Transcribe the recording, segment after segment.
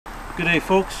Good day,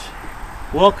 folks.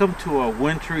 Welcome to a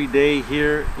wintry day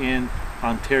here in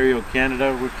Ontario,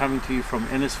 Canada. We're coming to you from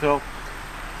Innisfil.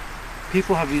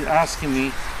 People have been asking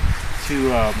me to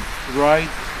ride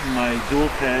my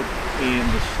Dualped in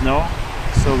the snow.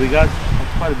 So we got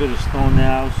quite a bit of snow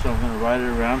now, so I'm going to ride it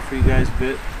around for you guys a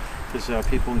bit, because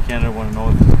people in Canada want to know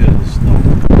if it's good in the snow.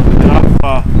 We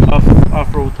got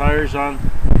off-road tires on,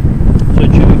 so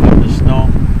it should be good in the snow.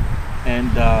 And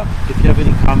if you have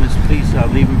any comments, please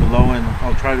leave them below, and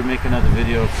I'll try to make another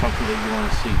video of something that you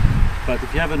want to see. But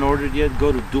if you haven't ordered yet,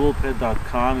 go to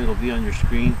dualped.com. It'll be on your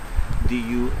screen,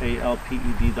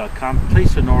 dualped.com.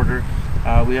 Place an order.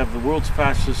 We have the world's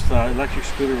fastest electric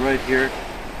scooter right here.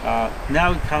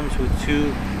 Now it comes with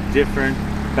two different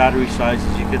battery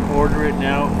sizes. You can order it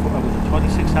now with a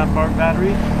 26 amp hour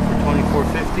battery for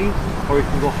 $24.50, or you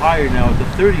can go higher now with a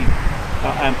 30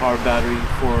 amp hour battery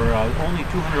for only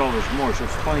 $200 more, so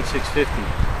it's $26.50.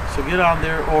 So get on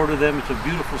there, order them. It's a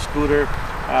beautiful scooter.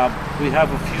 We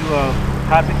have a few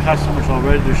happy customers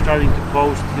already. They're starting to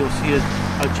post. You'll see a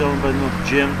gentleman by the name of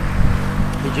Jim.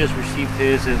 He just received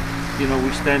his, and you know,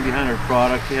 we stand behind our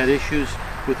product. He had issues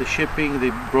with the shipping.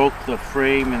 They broke the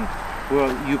frame, and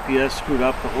well, UPS screwed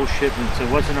up the whole shipment. So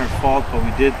it wasn't our fault, but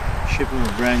we did ship him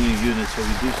a brand new unit, so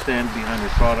we do stand behind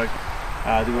our product.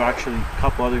 There were actually a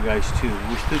couple other guys too.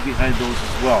 We stood behind those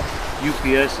as well.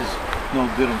 UPS is no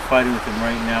good. I'm fighting with them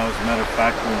right now, as a matter of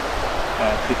fact,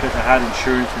 because I had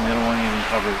insurance and they don't want to even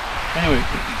cover it. Anyway,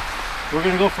 we're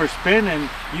going to go for a spin, and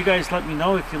you guys let me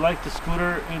know if you like the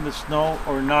scooter in the snow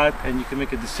or not, and you can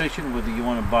make a decision whether you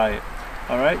want to buy it.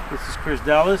 Alright, this is Chris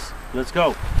Dallas. Let's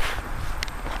go.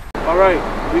 Alright,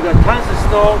 we got tons of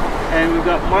snow, and we've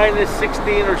got minus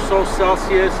 16 or so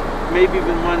Celsius, maybe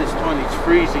even minus 20. It's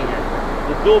freezing here.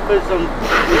 The Dualped is on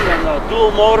a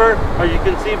dual motor. As you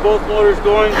can see, both motors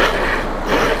going.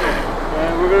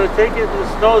 And we're going to take it in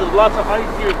the snow. There's lots of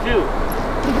ice here too.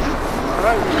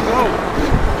 Alright, let's go.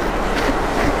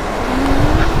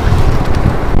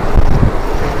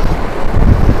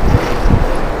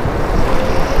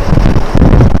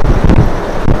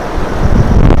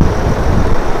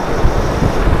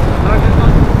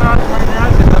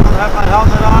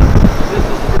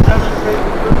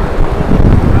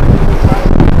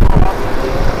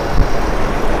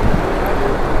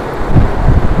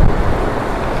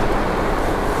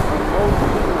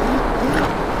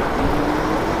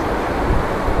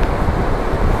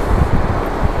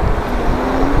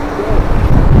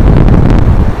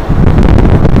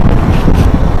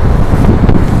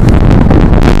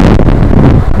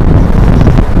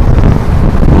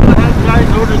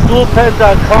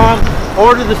 Dualped.com.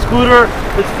 Order the scooter.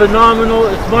 It's phenomenal.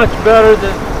 It's much better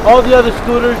than all the other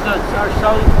scooters that are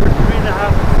selling for $3,500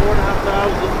 to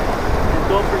 $4,500. And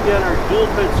don't forget our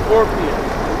Dualped Scorpion.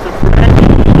 It's a brand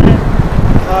new unit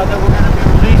that we're going to be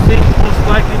releasing most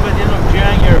likely by the end of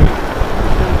January.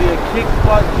 It's going to be a kick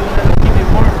butt unit. I'll give you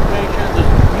more information.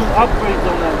 There's new upgrades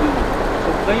on that unit. So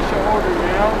place your order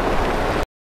now.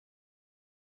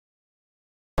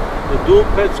 The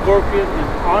Dualped Scorpion is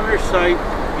on our site.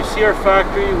 You see our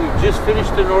factory. We've just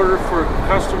finished an order for a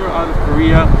customer out of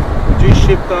Korea. We just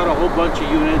shipped out a whole bunch of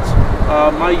units.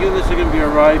 My units are going to be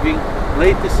arriving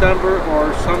late December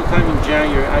or sometime in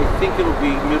January. I think it'll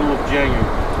be middle of January.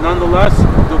 Nonetheless,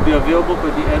 they'll be available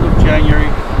by the end of January.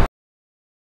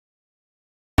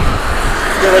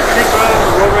 So let's take a ride on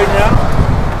the road right now.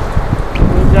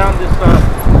 Go down this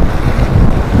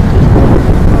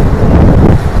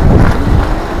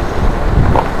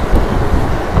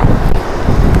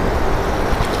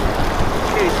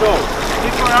So,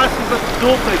 people are asking about the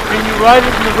Dualped, can you ride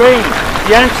it in the rain?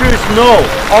 The answer is no.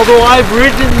 Although I've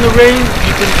ridden in the rain,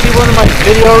 you can see one of my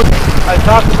videos, I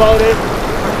talked about it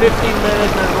for 15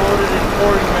 minutes and rode it in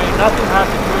pouring rain. Nothing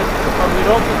happened to it, but we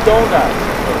don't condone that.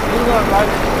 So do not ride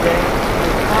it in the rain.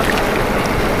 It's not the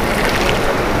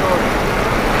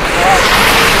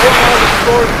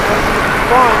story. It's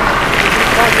fun. We're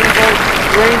talking about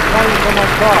rain coming from on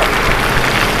top.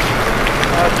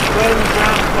 Spreading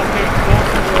down is okay,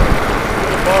 close to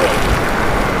the bottle.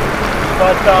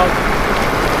 But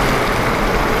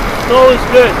snow is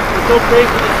good. It's okay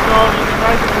for the snow. You can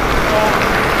ride it in the snow.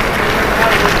 You can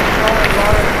ride it in the snow and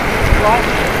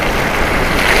water.